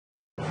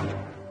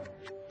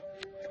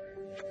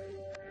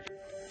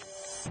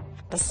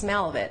the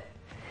smell of it.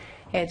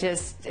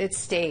 It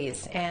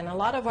stays. And a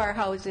lot of our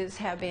houses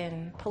have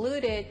been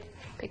polluted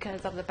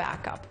because of the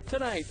backup.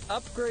 Tonight,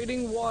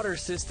 upgrading water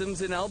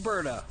systems in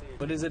Alberta.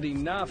 But is it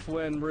enough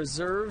when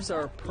reserves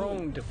are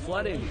prone to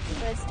flooding?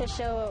 It's to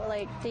show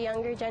the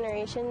younger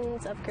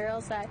generations of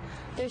girls that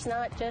there's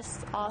not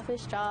just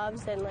office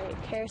jobs and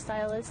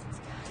hairstylists.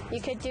 You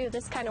could do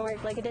this kind of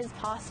work, it is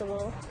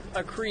possible.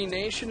 A Cree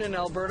Nation in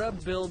Alberta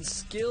builds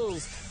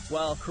skills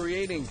while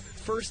creating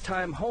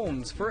first-time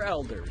homes for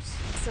elders.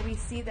 So we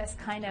see this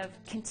kind of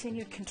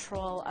continued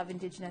control of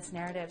Indigenous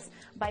narratives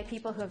by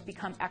people who have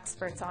become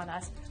experts on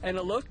us. And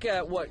a look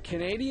at what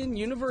Canadian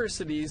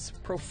universities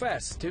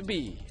profess to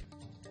be.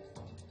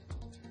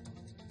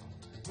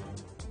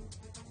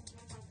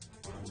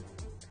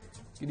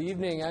 Good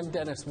evening, I'm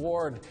Dennis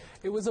Ward.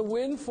 It was a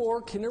win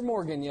for Kinder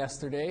Morgan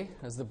yesterday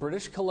as the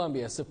British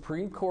Columbia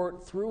Supreme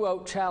Court threw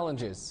out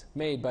challenges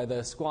made by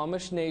the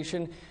Squamish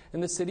Nation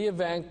and the City of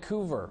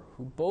Vancouver,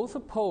 who both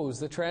oppose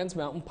the Trans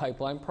Mountain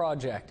Pipeline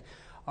project.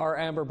 Our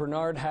Amber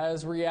Bernard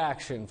has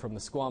reaction from the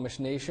Squamish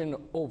Nation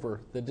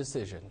over the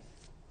decision.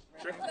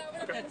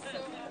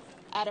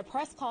 At a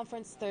press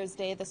conference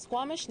Thursday, the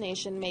Squamish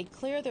Nation made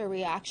clear their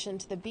reaction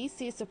to the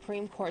BC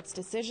Supreme Court's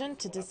decision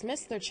to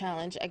dismiss their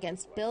challenge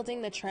against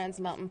building the Trans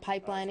Mountain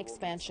Pipeline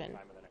expansion.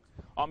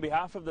 On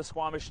behalf of the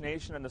Squamish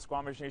Nation and the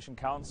Squamish Nation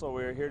Council,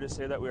 we are here to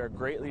say that we are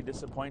greatly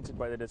disappointed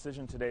by the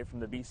decision today from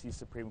the BC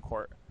Supreme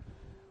Court.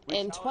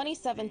 In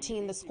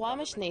 2017, the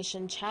Squamish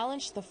Nation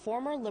challenged the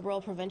former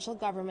Liberal provincial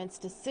government's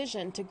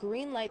decision to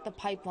greenlight the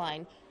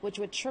pipeline, which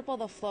would triple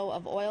the flow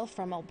of oil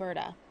from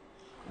Alberta.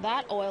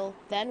 That oil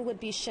then would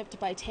be shipped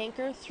by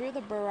tanker through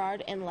the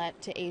Burrard Inlet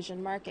to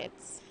Asian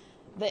markets.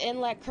 The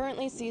inlet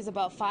currently sees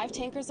about 5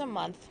 tankers a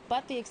month,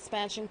 but the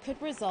expansion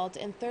could result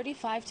in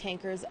 35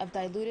 tankers of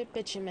diluted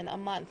bitumen a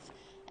month,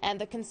 and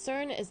the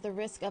concern is the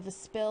risk of a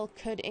spill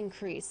could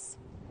increase.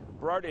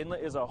 Burrard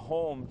Inlet is a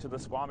home to the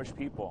Squamish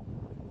people.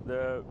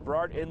 The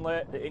Burrard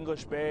Inlet, the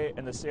English Bay,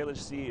 and the Salish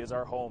Sea is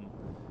our home,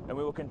 and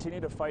we will continue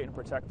to fight and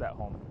protect that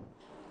home.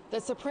 The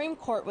Supreme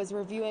Court was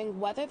reviewing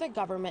whether the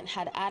government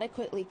had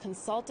adequately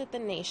consulted the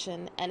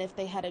nation and if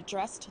they had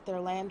addressed their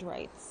land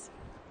rights.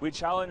 We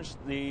challenged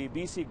the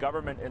BC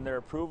government in their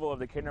approval of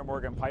the Kinder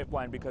Morgan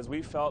pipeline because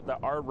we felt that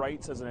our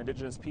rights as an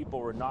Indigenous people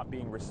were not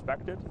being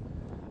respected.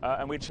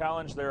 And we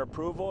challenged their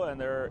approval and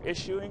their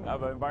issuing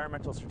of an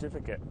environmental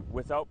certificate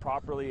without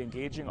properly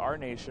engaging our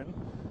nation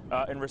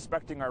in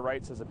respecting our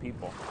rights as a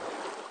people.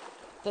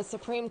 The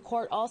Supreme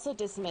Court also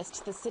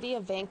dismissed the City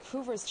of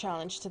Vancouver's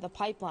challenge to the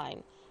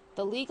pipeline.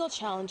 The legal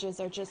challenges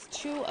are just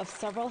 2 of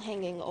several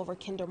hanging over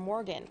Kinder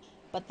Morgan,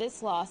 but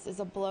this loss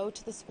is a blow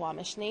to the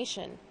Squamish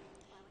Nation.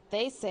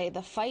 They say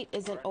the fight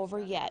isn't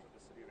over yet.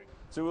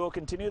 So we will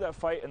continue that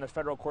fight in the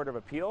Federal Court of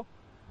Appeal,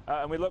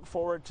 and we look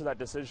forward to that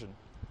decision.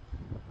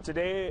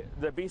 Today,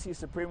 the BC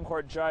Supreme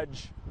Court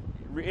judge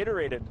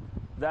reiterated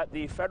that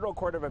the Federal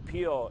Court of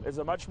Appeal is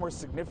a much more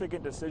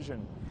significant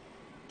decision.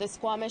 The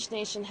Squamish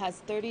Nation has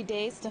 30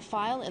 days to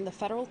file in the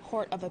Federal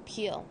Court of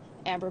Appeal.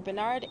 Amber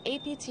Bernard,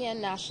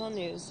 APTN National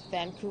News,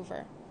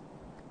 Vancouver.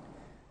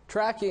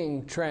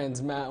 Tracking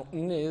Trans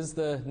Mountain is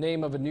the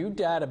name of a new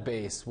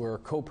database we're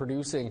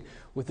co-producing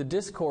with the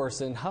Discourse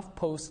and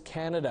HuffPost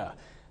Canada.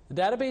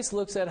 The database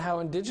looks at how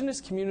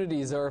Indigenous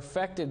communities are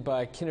affected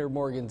by Kinder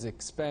Morgan's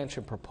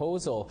expansion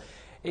proposal.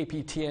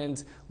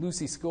 APTN's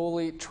Lucy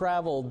Scully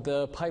traveled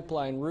the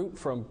pipeline route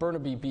from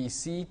Burnaby,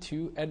 BC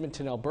to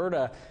Edmonton,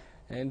 Alberta,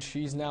 and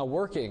she's now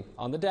working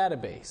on the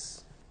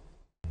database.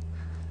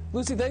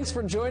 Lucy, thanks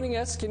for joining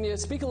us. Can you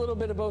speak a little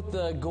bit about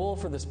the goal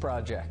for this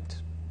project?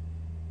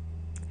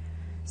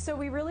 So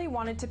we really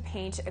wanted to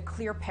paint a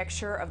clear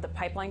picture of the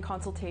pipeline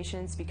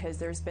consultations because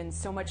there's been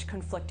so much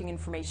conflicting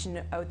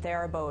information out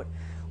there about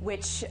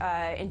which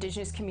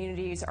Indigenous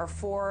communities are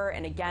for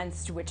and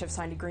against, which have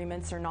signed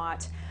agreements or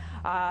not.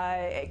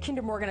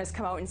 Kinder Morgan has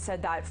come out and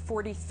said that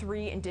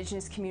 43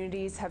 Indigenous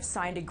communities have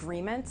signed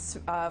agreements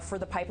for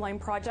the pipeline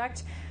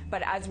project.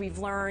 But as we've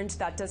learned,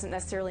 that doesn't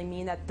necessarily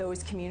mean that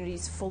those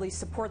communities fully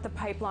support the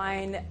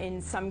pipeline.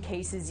 In some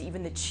cases,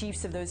 even the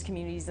chiefs of those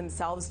communities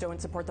themselves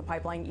don't support the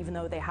pipeline, even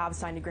though they have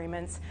signed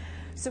agreements.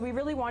 So we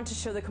really want to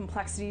show the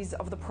complexities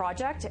of the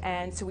project,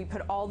 and so we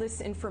put all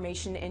this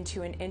information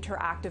into an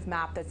interactive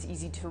map that's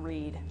easy to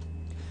read.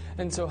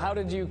 And so how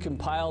did you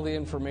compile the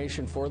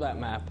information for that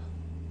map?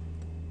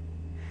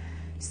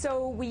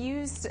 So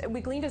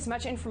we gleaned as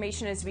much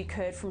information as we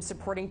could from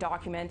supporting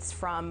documents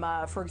from,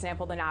 for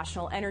example, the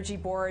National Energy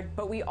Board,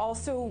 but we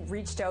also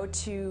reached out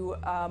to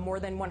more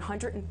than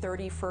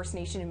 130 First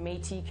Nation and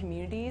Métis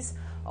communities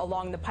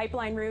along the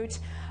pipeline route.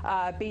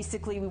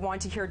 Basically, we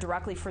wanted to hear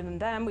directly from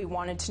them. We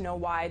wanted to know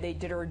why they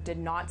did or did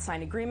not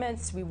sign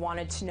agreements. We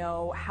wanted to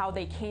know how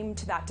they came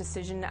to that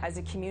decision as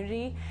a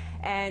community,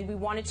 and we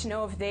wanted to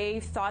know if they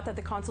thought that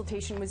the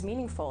consultation was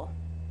meaningful.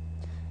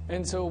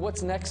 And so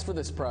what's next for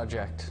this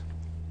project?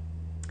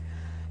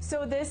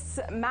 So this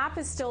map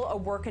is still a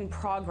work in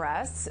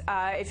progress.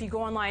 If you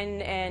go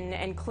online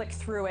and click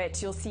through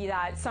it, you'll see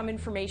that some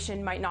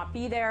information might not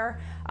be there.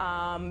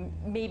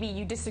 Maybe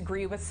you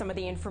disagree with some of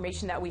the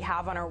information that we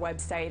have on our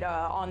website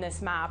on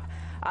this map.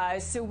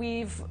 So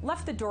we've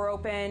left the door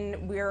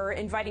open. We're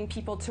inviting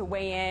people to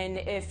weigh in.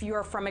 If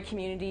you're from a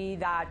community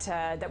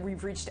that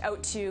we've reached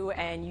out to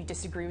and you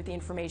disagree with the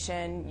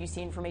information, you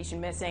see information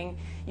missing,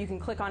 you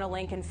can click on a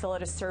link and fill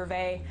out a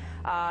survey.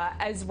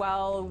 As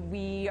well,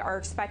 we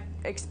are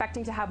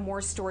expecting to have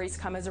more stories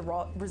come as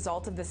a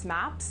result of this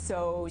map,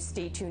 so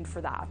stay tuned for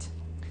that.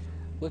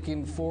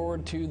 Looking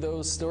forward to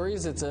those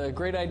stories. It's a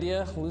great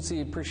idea.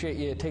 Lucy, appreciate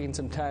you taking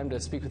some time to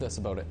speak with us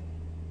about it.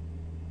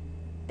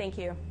 Thank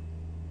you.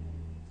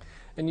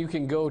 And you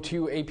can go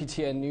to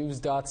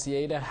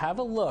aptnnews.ca to have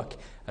a look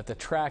at the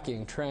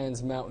Tracking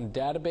Trans Mountain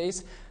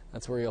database.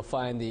 That's where you'll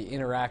find the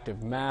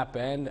interactive map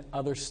and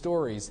other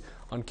stories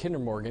on Kinder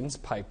Morgan's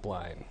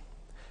pipeline.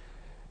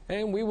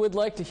 And we would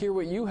like to hear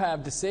what you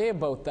have to say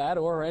about that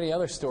or any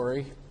other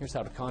story. Here's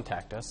how to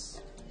contact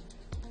us.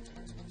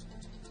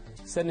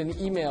 Send an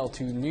email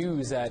to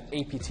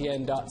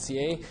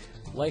news@aptn.ca.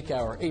 Like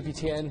our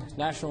APTN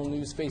National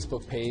News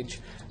Facebook page.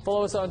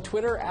 Follow us on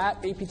Twitter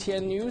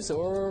 @APTN News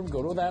or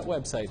go to that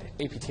website,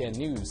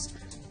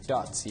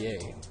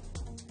 aptnnews.ca.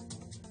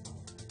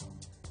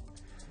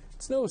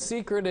 It's no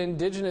secret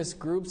Indigenous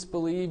groups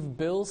believe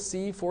Bill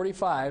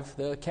C-45,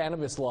 the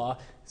cannabis law,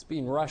 is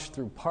being rushed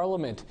through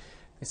Parliament.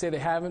 They say they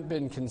haven't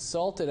been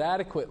consulted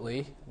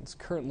adequately. It's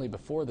currently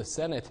before the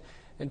Senate.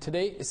 And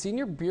today,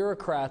 senior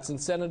bureaucrats and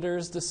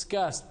senators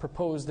discussed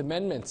proposed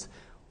amendments.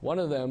 One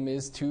of them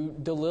is to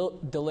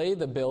delay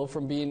the bill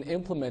from being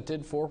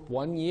implemented for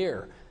 1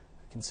 year.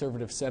 A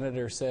Conservative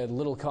senator said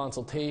little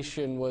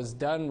consultation was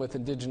done with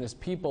Indigenous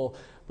people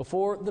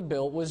before the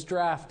bill was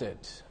drafted.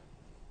 It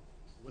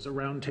was a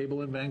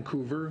roundtable in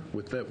Vancouver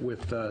with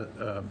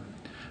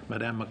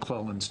Madame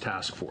McClellan's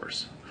task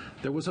force.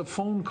 There was a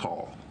phone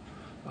call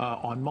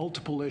on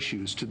multiple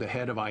issues to the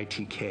head of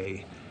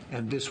ITK,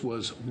 and this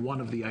was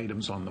one of the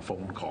items on the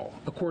phone call,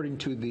 according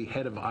to the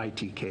head of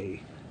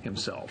ITK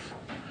himself.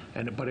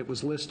 But it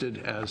was listed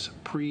as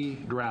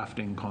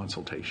pre-drafting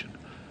consultation.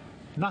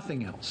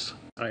 Nothing else.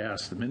 I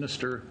asked the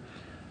minister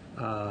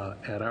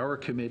at our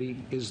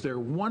committee, is there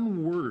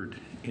one word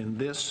in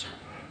this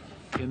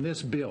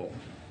bill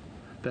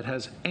that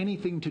has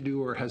anything to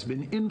do or has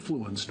been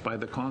influenced by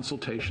the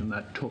consultation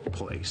that took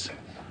place?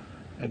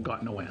 And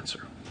got no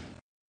answer.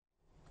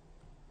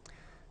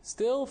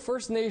 Still,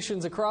 First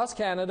Nations across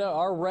Canada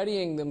are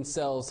readying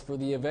themselves for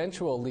the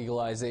eventual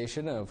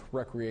legalization of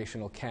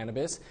recreational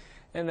cannabis.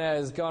 And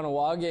as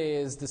Ganawage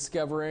is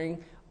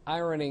discovering,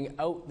 ironing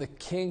out the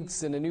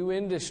kinks in a new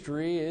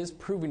industry is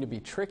proving to be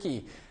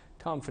tricky.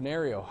 Tom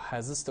Fenario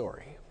has the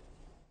story.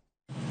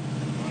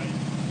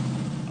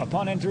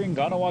 Upon entering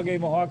Ganawage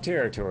Mohawk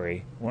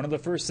territory, one of the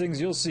first things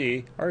you'll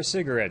see are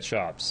cigarette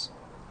shops.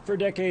 For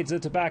decades, the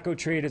tobacco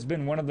trade has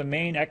been one of the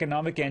main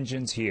economic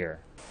engines here.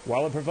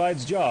 While it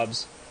provides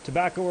jobs,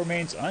 tobacco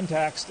remains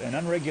untaxed and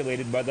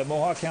unregulated by the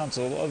Mohawk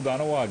Council of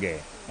Ganawage.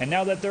 And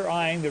now that they're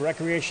eyeing the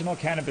recreational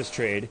cannabis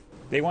trade,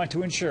 they want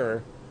to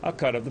ensure a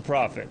cut of the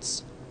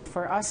profits.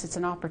 For us, it's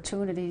an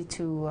opportunity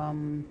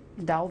to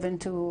delve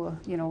into,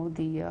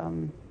 the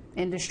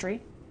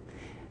industry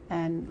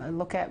and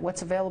look at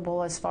what's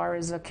available as far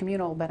as a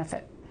communal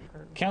benefit.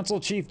 Council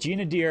Chief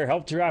Gina Deere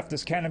helped draft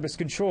this cannabis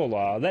control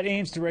law that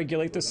aims to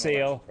regulate the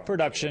sale,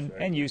 production,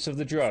 and use of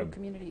the drug.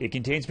 It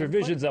contains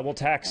provisions that will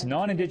tax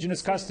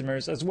non-Indigenous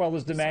customers as well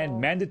as demand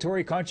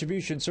mandatory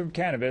contributions from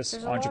cannabis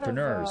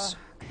entrepreneurs.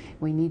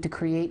 We need to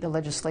create the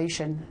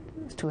legislation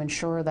to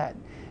ensure that,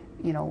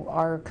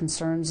 our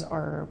concerns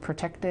are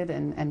protected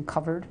and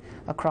covered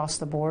across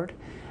the board.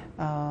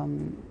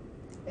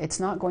 It's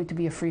not going to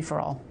be a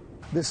free-for-all.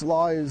 This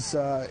law is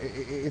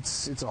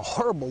it's a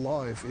horrible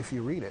law if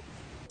you read it.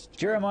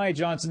 Jeremiah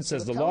Johnson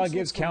says the law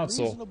gives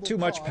council too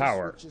much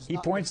power. He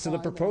points to the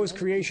proposed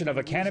creation of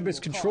a cannabis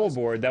control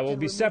board that will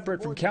be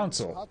separate from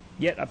council,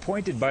 yet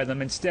appointed by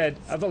them instead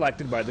of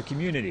elected by the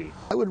community.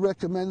 I would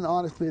recommend,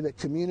 honestly, that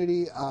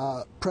community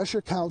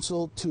pressure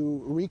council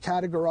to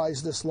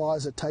recategorize this law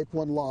as a Type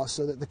 1 law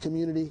so that the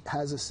community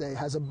has a say,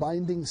 has a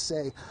binding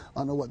say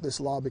on what this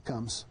law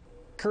becomes.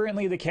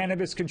 Currently, the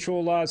cannabis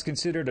control law is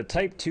considered a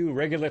Type 2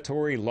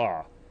 regulatory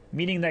law,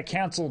 meaning that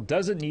council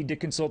doesn't need to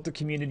consult the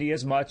community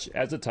as much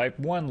as a Type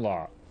 1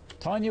 law.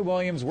 Tanya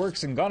Williams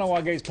works in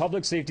Ganawage's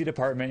Public Safety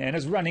Department and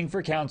is running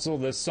for council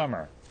this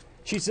summer.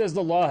 She says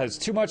the law has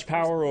too much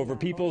power over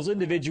people's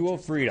individual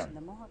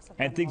freedom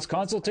and thinks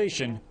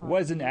consultation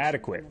wasn't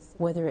adequate.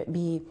 Whether it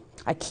be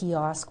a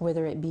kiosk,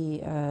 whether it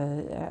be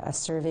a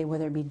survey,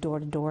 whether it be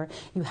door-to-door,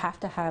 you have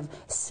to have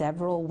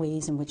several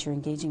ways in which you're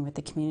engaging with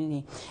the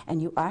community.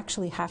 And you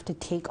actually have to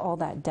take all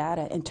that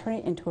data and turn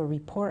it into a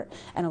report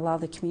and allow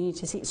the community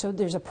to see. So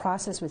there's a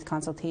process with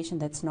consultation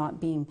that's not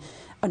being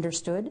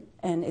understood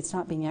and it's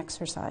not being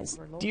exercised.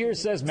 Deere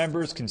says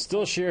members can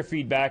still share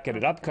feedback at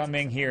an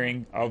upcoming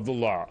hearing of the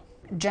law.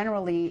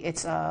 Generally,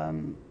 it's a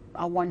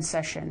one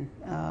session.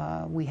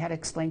 We had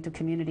explained to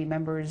community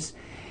members,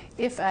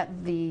 If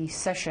at the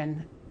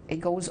session it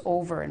goes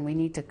over and we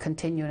need to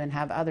continue and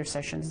have other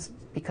sessions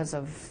because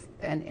of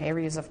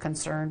areas of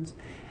concerns,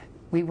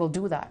 we will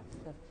do that.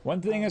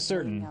 One thing is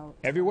certain,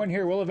 everyone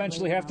here will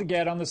eventually have to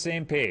get on the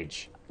same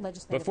page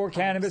before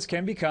cannabis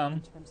can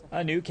become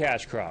a new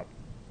cash crop.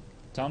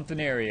 Tom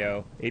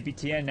Fenario,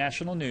 APTN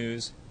National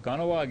News,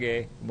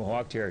 Kahnawake,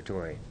 Mohawk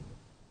Territory.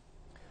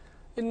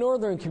 In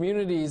northern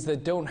communities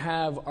that don't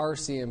have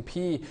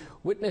RCMP,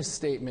 witness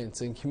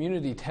statements and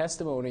community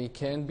testimony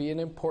can be an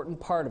important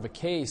part of a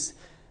case.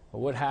 But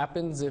what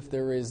happens if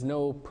there is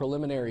no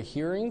preliminary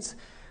hearings?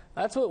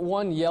 That's what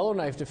one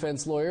Yellowknife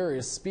defense lawyer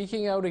is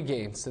speaking out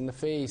against in the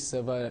face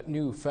of a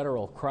new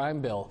federal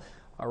crime bill.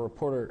 Our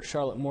reporter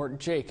Charlotte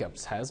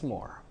Morton-Jacobs has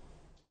more.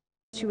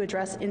 To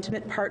address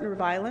intimate partner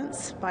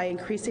violence by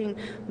increasing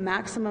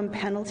maximum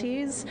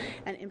penalties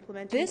and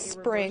implementing. This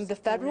spring, the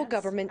federal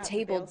government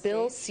tabled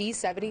Bill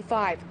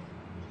C-75,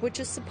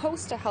 which is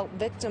supposed to help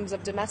victims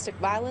of domestic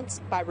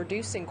violence by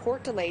reducing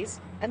court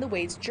delays and the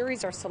ways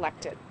juries are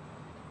selected.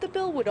 The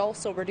bill would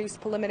also reduce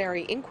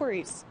preliminary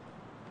inquiries.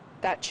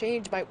 That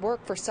change might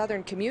work for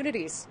southern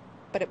communities,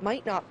 but it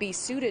might not be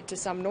suited to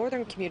some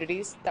northern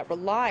communities that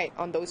rely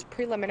on those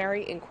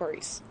preliminary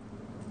inquiries.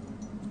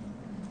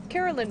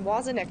 Carolyn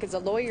Wazenek is a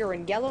lawyer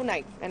in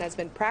Yellowknife and has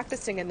been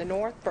practicing in the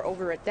north for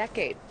over a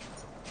decade,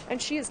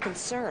 and she is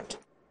concerned.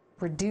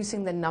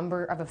 Reducing the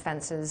number of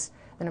offenses,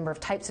 the number of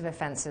types of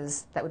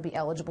offenses that would be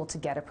eligible to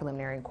get a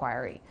preliminary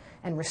inquiry,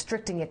 and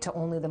restricting it to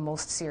only the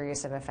most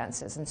serious of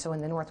offenses. And so in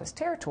the Northwest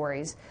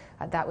Territories,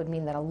 that would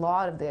mean that a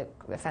lot of the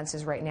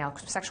offenses right now,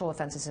 sexual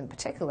offenses in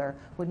particular,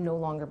 would no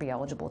longer be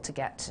eligible to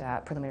get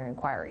preliminary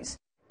inquiries.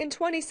 In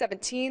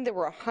 2017, there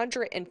were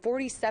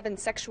 147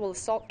 sexual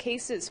assault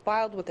cases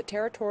filed with the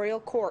territorial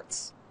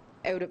courts.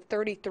 Out of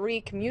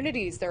 33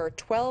 communities, there are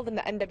 12 in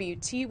the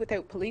NWT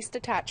without police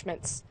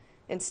detachments.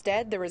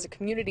 Instead, there is a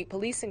community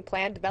policing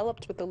plan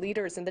developed with the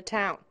leaders in the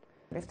town.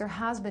 If there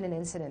has been an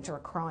incident or a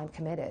crime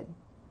committed,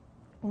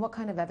 what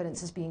kind of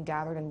evidence is being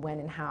gathered and when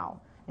and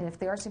how? And if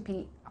the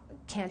RCMP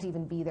can't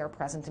even be there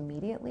present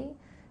immediately,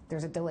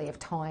 there's a delay of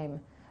time,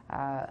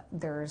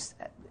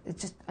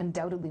 it's just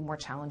undoubtedly more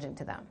challenging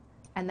to them.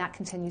 And that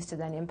continues to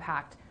then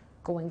impact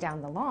going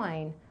down the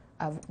line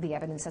of the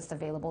evidence that's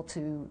available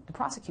to the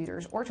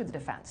prosecutors or to the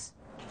defense.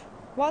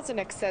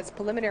 Wazenek says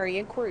preliminary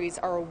inquiries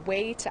are a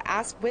way to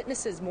ask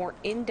witnesses more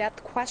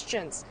in-depth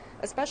questions,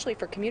 especially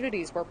for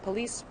communities where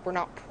police were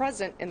not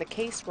present in the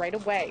case right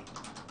away.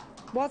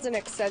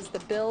 Wazenek says the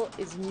bill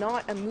is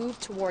not a move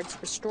towards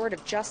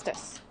restorative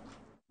justice.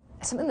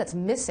 Something that's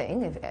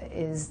missing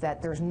is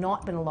that there's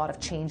not been a lot of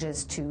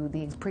changes to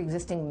the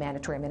pre-existing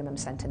mandatory minimum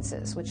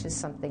sentences, which is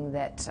something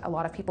that a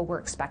lot of people were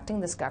expecting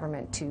this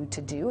government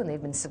to do, and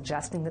they've been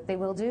suggesting that they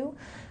will do,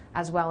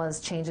 as well as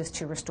changes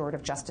to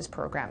restorative justice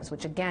programs,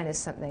 which again is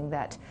something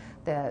that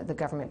the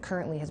government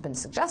currently has been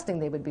suggesting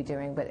they would be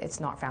doing, but it's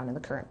not found in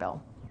the current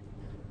bill.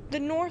 The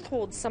North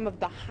holds some of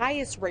the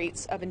highest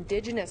rates of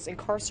Indigenous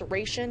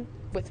incarceration,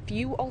 with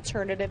few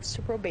alternatives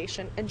to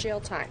probation and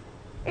jail time.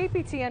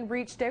 APTN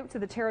reached out to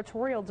the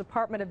Territorial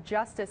Department of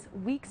Justice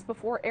weeks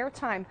before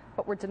airtime,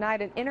 but were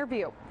denied an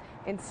interview.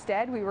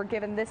 Instead, we were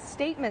given this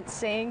statement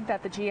saying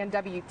that the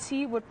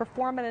GNWT would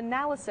perform an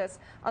analysis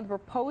on the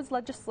proposed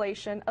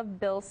legislation of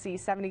Bill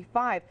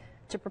C-75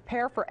 to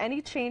prepare for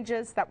any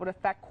changes that would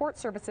affect court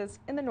services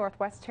in the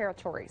Northwest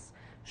Territories.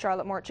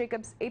 Charlotte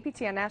Morton-Jacobs,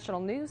 APTN National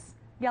News,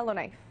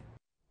 Yellowknife.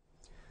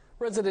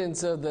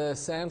 Residents of the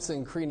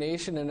Samson Cree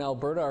Nation in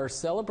Alberta are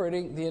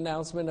celebrating the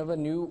announcement of a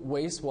new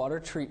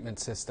wastewater treatment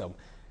system.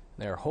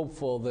 They're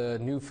hopeful the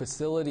new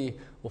facility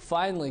will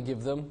finally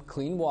give them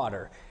clean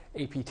water.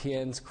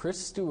 APTN's Chris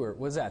Stewart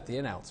was at the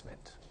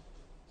announcement.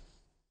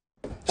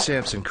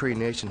 Samson Cree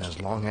Nation has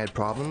long had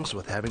problems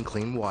with having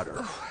clean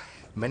water.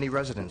 Many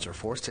residents are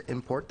forced to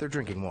import their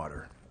drinking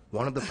water.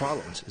 One of the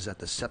problems is that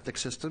the septic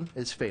system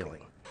is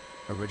failing.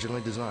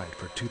 Originally designed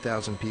for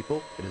 2,000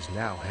 people, it is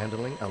now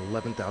handling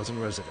 11,000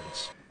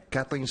 residents.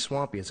 Kathleen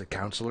Swampy is a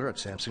counselor at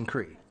Samson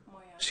Cree.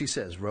 She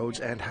says roads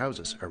and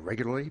houses are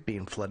regularly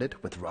being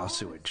flooded with raw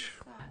sewage.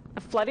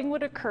 Flooding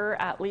would occur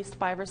at least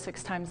 5 or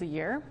 6 times a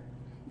year.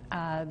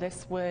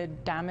 This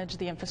would damage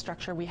the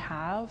infrastructure we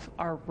have.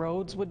 Our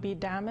roads would be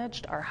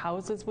damaged. Our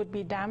houses would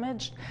be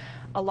damaged.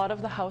 A lot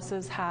of the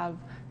houses have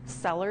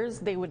cellars.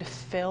 They would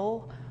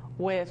fill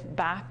with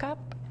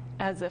backup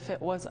as if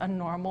it was a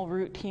normal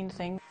routine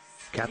thing.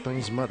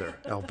 Kathleen's mother,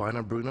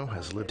 Elvina Bruno,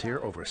 has lived here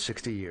over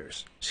 60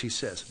 years. She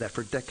says that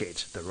for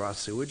decades, the raw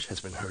sewage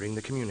has been hurting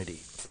the community.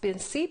 It's been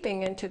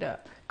seeping into the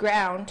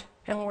ground,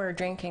 and we're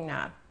drinking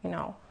that,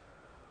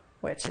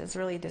 which is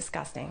really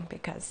disgusting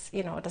because,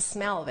 the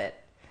smell of it,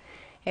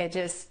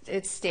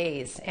 it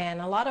stays. And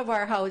a lot of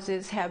our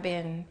houses have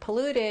been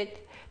polluted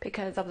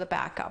because of the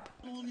backup.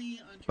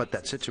 But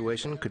that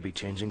situation could be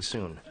changing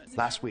soon.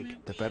 Last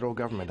week, the federal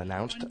government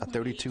announced a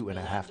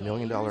 $32.5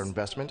 million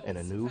investment in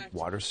a new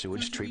water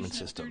sewage treatment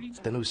system.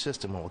 The new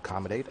system will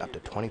accommodate up to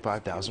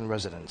 25,000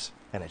 residents,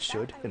 and it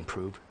should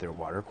improve their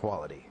water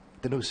quality.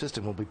 The new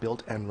system will be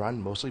built and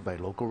run mostly by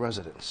local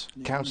residents.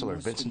 Councillor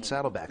Vincent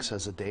Saddleback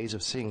says the days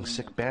of seeing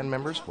sick band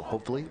members will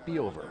hopefully be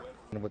over.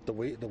 With the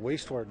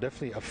wastewater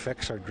definitely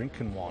affects our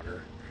drinking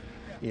water.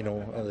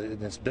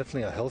 It's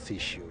definitely a health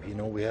issue.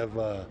 We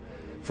have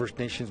First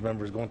Nations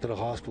members going to the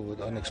hospital with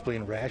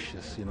unexplained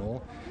rashes.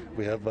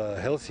 We have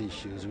health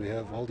issues. We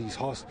have all these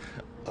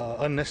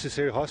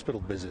unnecessary hospital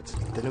visits.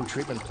 The new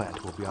treatment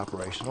plant will be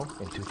operational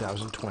in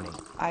 2020.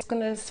 It's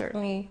going to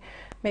certainly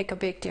make a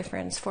big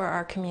difference for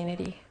our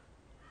community.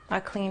 A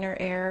cleaner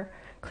air,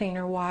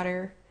 cleaner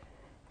water,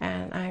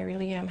 and I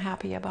really am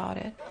happy about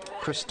it.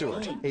 Chris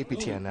Stewart,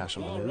 APTN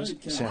National News,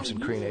 Samson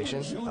Cree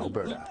Nation,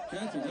 Alberta.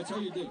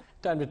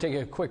 Time to take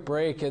a quick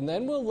break, and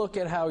then we'll look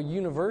at how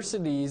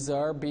universities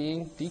are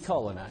being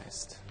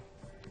decolonized.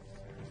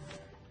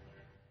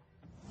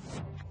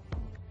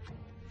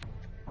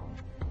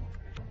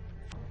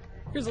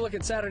 Here's a look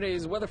at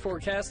Saturday's weather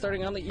forecast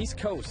starting on the East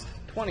Coast.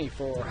 20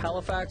 for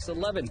Halifax,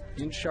 11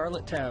 in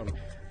Charlottetown.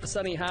 A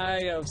sunny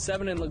high of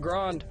 7 in La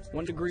Grande,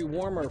 1 degree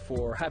warmer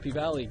for Happy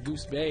Valley,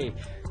 Goose Bay.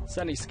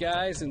 Sunny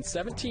skies and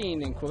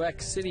 17 in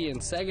Quebec City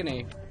and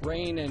Saguenay.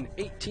 Rain and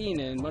 18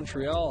 in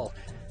Montreal.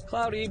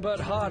 Cloudy but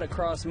hot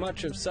across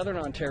much of southern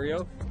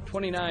Ontario.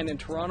 29 in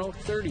Toronto,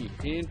 30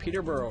 in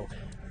Peterborough.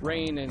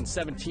 Rain and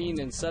 17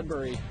 in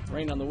Sudbury.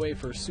 Rain on the way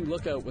for Sioux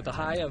Lookout with a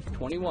high of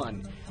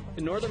 21.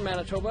 In northern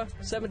Manitoba,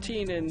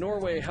 17 in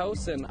Norway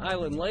House and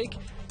Island Lake.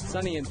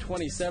 Sunny and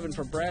 27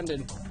 for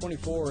Brandon,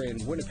 24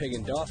 in Winnipeg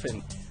and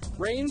Dauphin.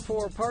 Rain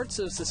for parts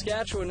of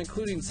Saskatchewan,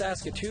 including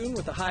Saskatoon,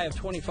 with a high of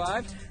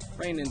 25.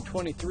 Rain in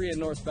 23 in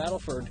North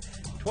Battleford.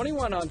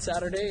 21 on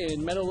Saturday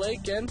in Meadow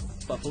Lake and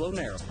Buffalo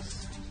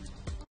Narrows.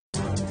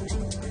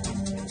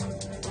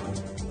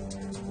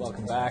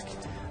 Welcome back.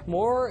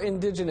 More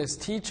Indigenous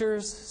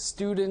teachers,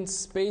 students,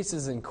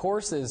 spaces, and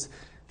courses.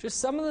 Just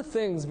some of the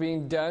things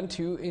being done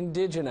to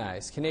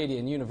indigenize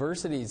Canadian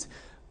universities.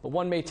 But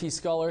one Métis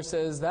scholar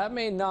says that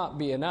may not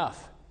be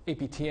enough.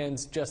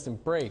 APTN's Justin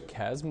Brake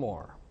has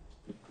more.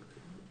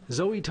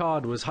 Zoe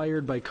Todd was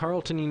hired by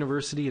Carleton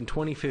University in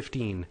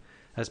 2015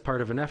 as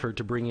part of an effort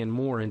to bring in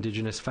more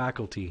Indigenous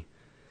faculty.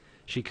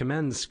 She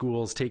commends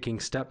schools taking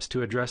steps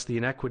to address the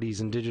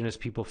inequities Indigenous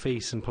people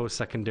face in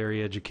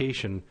post-secondary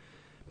education,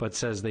 but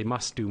says they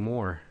must do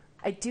more.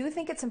 I do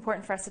think it's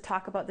important for us to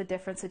talk about the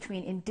difference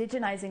between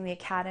indigenizing the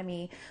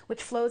academy,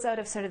 which flows out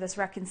of sort of this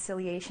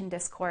reconciliation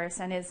discourse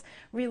and is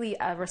really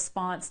a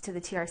response to the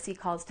TRC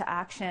calls to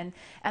action,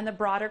 and the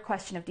broader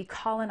question of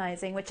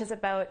decolonizing, which is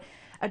about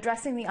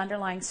addressing the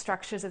underlying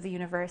structures of the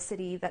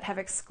university that have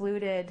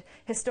excluded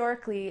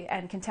historically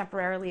and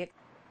contemporarily.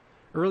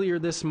 Earlier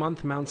this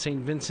month, Mount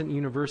St. Vincent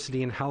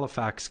University in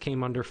Halifax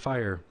came under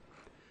fire.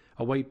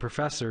 A white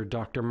professor,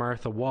 Dr.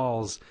 Martha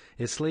Walls,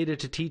 is slated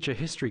to teach a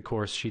history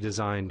course she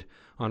designed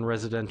on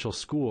residential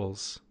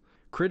schools.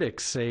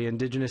 Critics say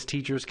Indigenous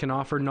teachers can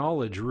offer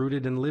knowledge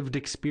rooted in lived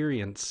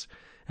experience,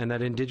 and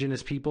that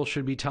Indigenous people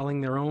should be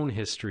telling their own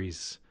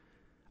histories.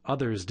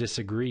 Others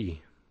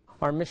disagree.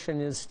 Our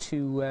mission is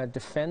to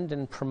defend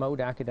and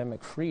promote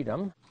academic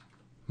freedom.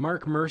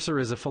 Mark Mercer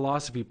is a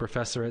philosophy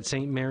professor at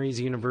St. Mary's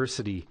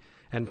University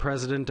and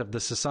president of the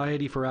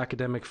Society for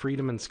Academic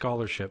Freedom and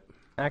Scholarship.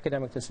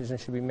 Academic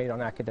decisions should be made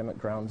on academic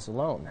grounds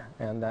alone,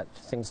 and that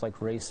things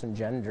like race and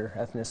gender,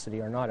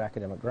 ethnicity are not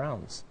academic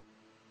grounds.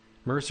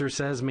 Mercer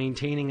says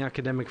maintaining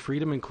academic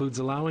freedom includes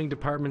allowing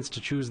departments to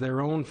choose their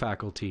own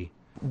faculty.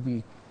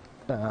 We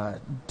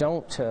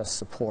don't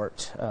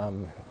support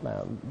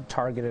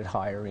targeted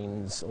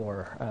hirings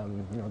or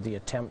the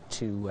attempt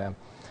to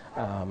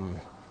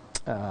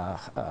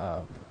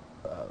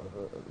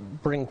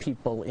bring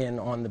people in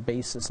on the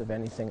basis of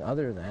anything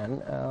other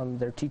than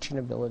their teaching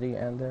ability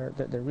and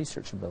their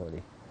research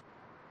ability.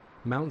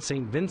 Mount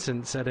St.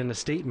 Vincent said in a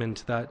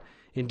statement that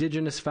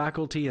Indigenous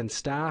faculty and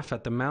staff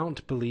at the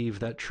Mount believe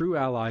that true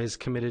allies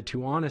committed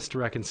to honest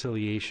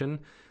reconciliation,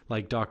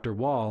 like Dr.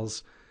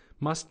 Walls,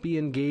 must be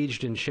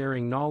engaged in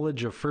sharing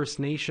knowledge of First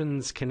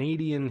Nations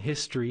Canadian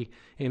history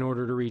in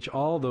order to reach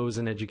all those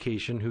in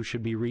education who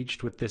should be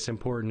reached with this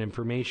important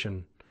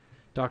information.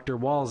 Dr.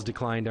 Walls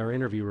declined our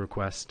interview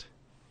request.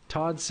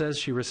 Todd says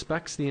she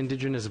respects the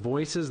Indigenous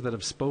voices that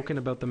have spoken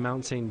about the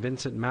Mount St.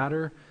 Vincent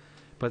matter,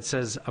 but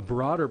says a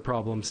broader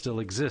problem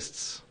still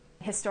exists.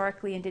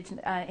 Historically,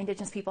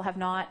 Indigenous people have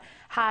not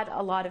had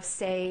a lot of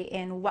say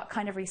in what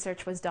kind of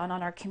research was done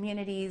on our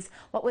communities,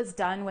 what was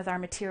done with our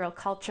material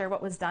culture,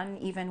 what was done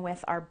even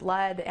with our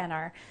blood and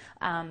our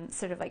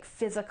sort of like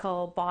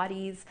physical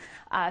bodies.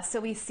 So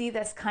we see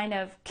this kind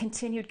of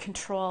continued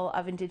control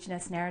of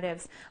Indigenous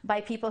narratives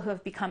by people who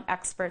have become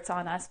experts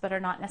on us but are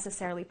not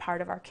necessarily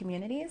part of our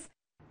communities.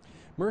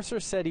 Mercer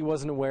said he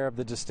wasn't aware of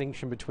the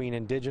distinction between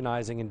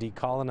indigenizing and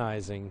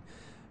decolonizing,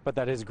 but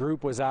that his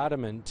group was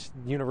adamant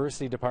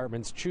university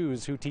departments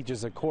choose who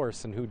teaches a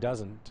course and who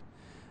doesn't.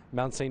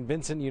 Mount St.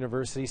 Vincent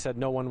University said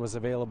no one was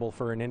available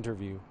for an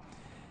interview.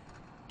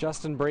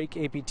 Justin Brake,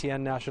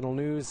 APTN National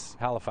News,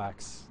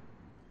 Halifax.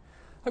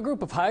 A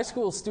group of high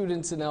school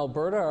students in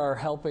Alberta are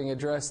helping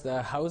address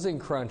the housing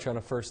crunch on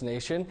a First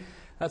Nation.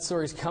 That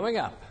story's coming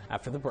up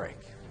after the break.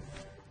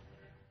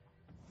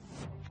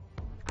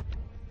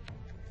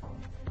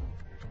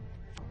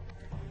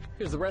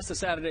 Here's the rest of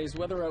Saturday's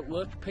weather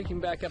outlook. Picking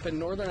back up in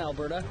northern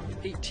Alberta,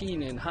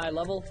 18 in High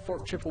Level,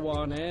 Fort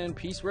Chippewa and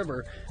Peace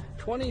River,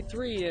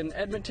 23 in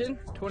Edmonton,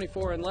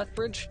 24 in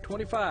Lethbridge,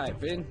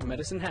 25 in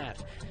Medicine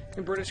Hat.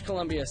 In British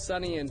Columbia,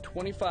 sunny and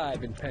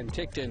 25 in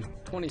Penticton,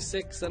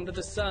 26 under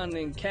the sun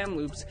in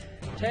Kamloops,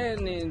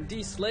 10 in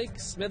Dease Lake,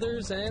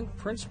 Smithers and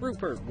Prince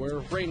Rupert, where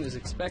rain is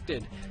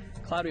expected.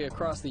 Cloudy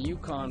across the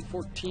Yukon,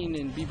 14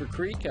 in Beaver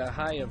Creek, a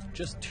high of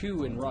just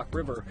 2 in Rock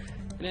River.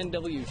 In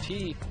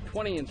NWT,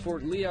 20 in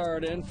Fort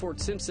Liard and Fort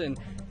Simpson,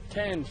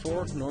 10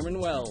 for Norman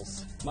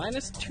Wells.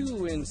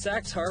 -2 in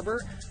Saxe Harbor,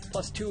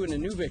 +2 in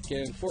Inuvik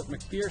and Fort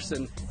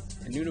McPherson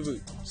and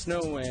Nunavut.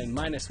 Snow and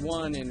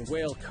 -1 in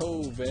Whale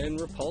Cove and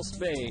Repulse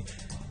Bay.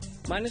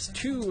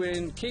 -2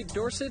 in Cape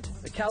Dorset,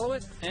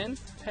 Iqaluit and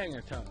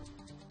Pangaton.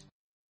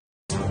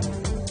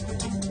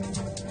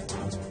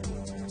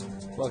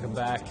 Welcome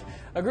back.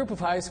 A group of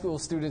high school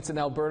students in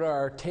Alberta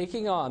are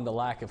taking on the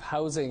lack of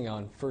housing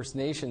on First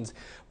Nations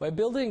by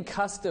building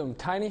custom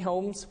tiny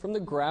homes from the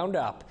ground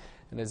up.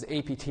 And as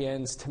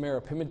APTN's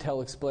Tamara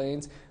Pimentel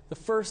explains, the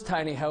first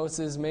tiny house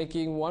is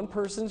making one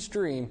person's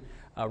dream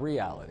a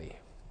reality.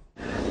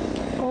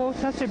 Oh,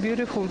 such a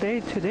beautiful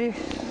day today.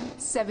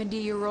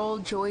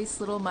 70-year-old Joyce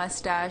Little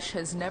Mustache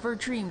has never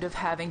dreamed of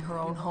having her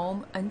own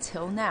home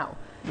until now.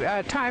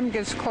 Time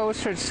gets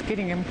closer, it's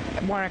getting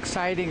more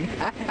exciting.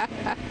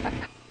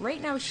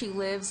 Right now she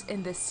lives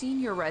in the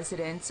senior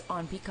residence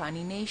on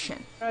Piikani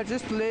Nation. I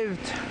just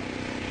lived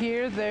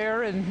here,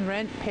 there, and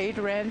paid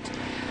rent.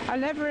 I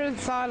never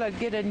thought I'd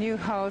get a new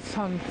house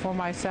for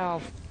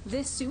myself.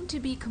 This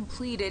soon-to-be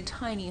completed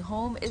tiny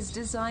home is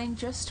designed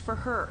just for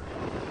her.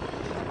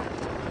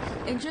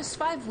 In just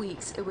 5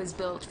 weeks, it was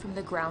built from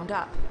the ground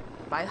up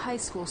by high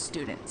school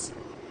students.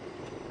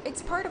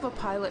 It's part of a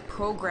pilot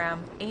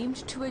program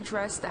aimed to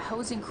address the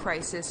housing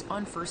crisis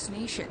on First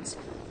Nations,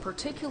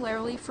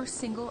 particularly for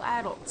single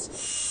adults.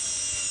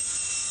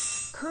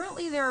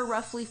 Currently, there are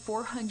roughly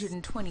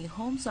 420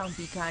 homes on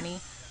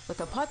Piikani,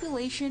 with a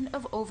population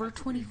of over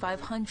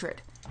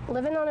 2,500.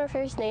 Living on our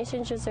First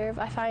Nations reserve,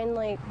 I find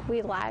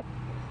we lack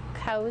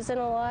housing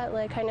a lot.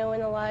 I know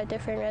in a lot of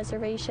different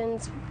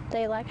reservations,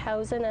 they lack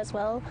housing as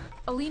well.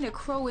 Alina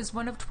Crow is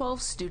one of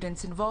 12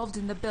 students involved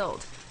in the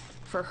build.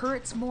 For her,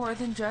 it's more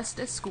than just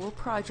a school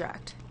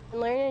project.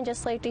 Learning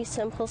just these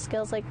simple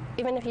skills,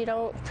 even if you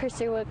don't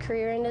pursue a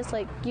career in this,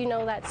 you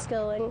know that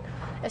skill, and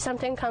if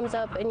something comes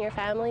up in your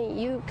family,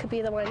 you could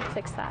be the one to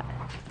fix that.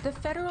 The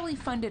federally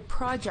funded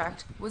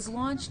project was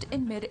launched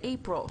in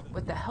mid-April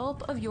with the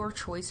help of Your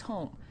Choice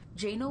Home.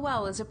 Jay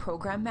Noel is a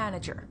program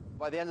manager.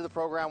 By the end of the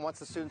program, once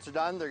the students are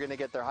done, they're going to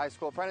get their high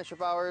school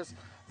apprenticeship hours,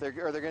 they're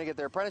going to get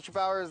their apprenticeship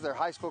hours, their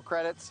high school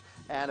credits,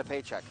 and a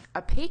paycheck.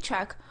 A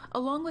paycheck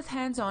along with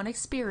hands-on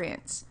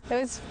experience. It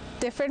was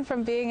different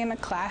from being in a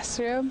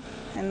classroom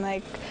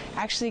and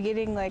actually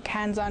getting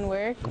hands-on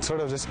work. It sort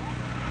of just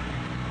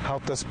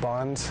helped us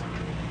bond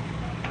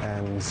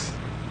and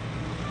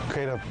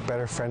create a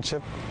better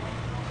friendship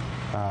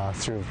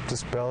through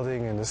just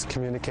building and just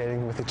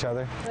communicating with each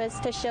other. It was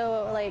to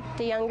show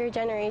the younger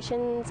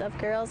generations of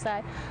girls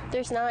that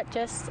there's not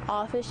just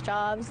office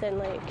jobs and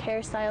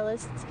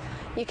hairstylists.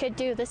 You could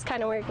do this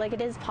kind of work,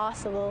 it is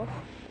possible.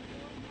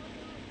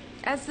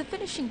 As the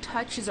finishing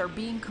touches are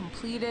being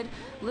completed,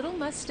 Little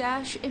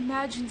Mustache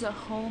imagines a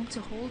home to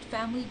hold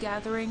family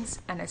gatherings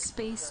and a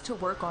space to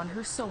work on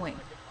her sewing.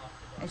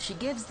 And she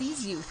gives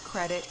these youth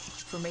credit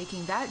for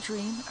making that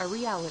dream a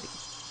reality.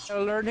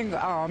 Learning,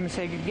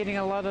 getting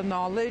a lot of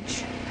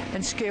knowledge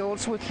and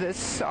skills with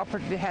this,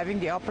 having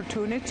the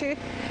opportunity,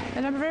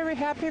 and I'm very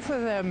happy for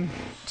them.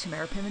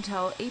 Tamara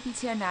Pimentel,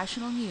 APTN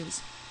National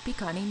News,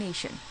 Piikani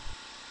Nation.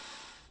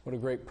 What a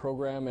great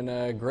program and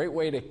a great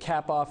way to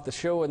cap off the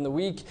show in the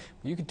week.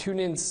 You can tune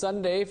in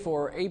Sunday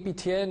for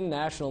APTN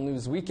National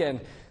News Weekend.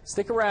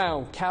 Stick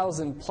around. Cows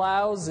and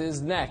Plows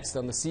is next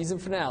on the season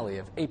finale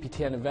of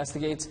APTN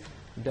Investigates.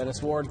 I'm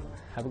Dennis Ward.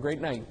 Have a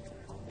great night.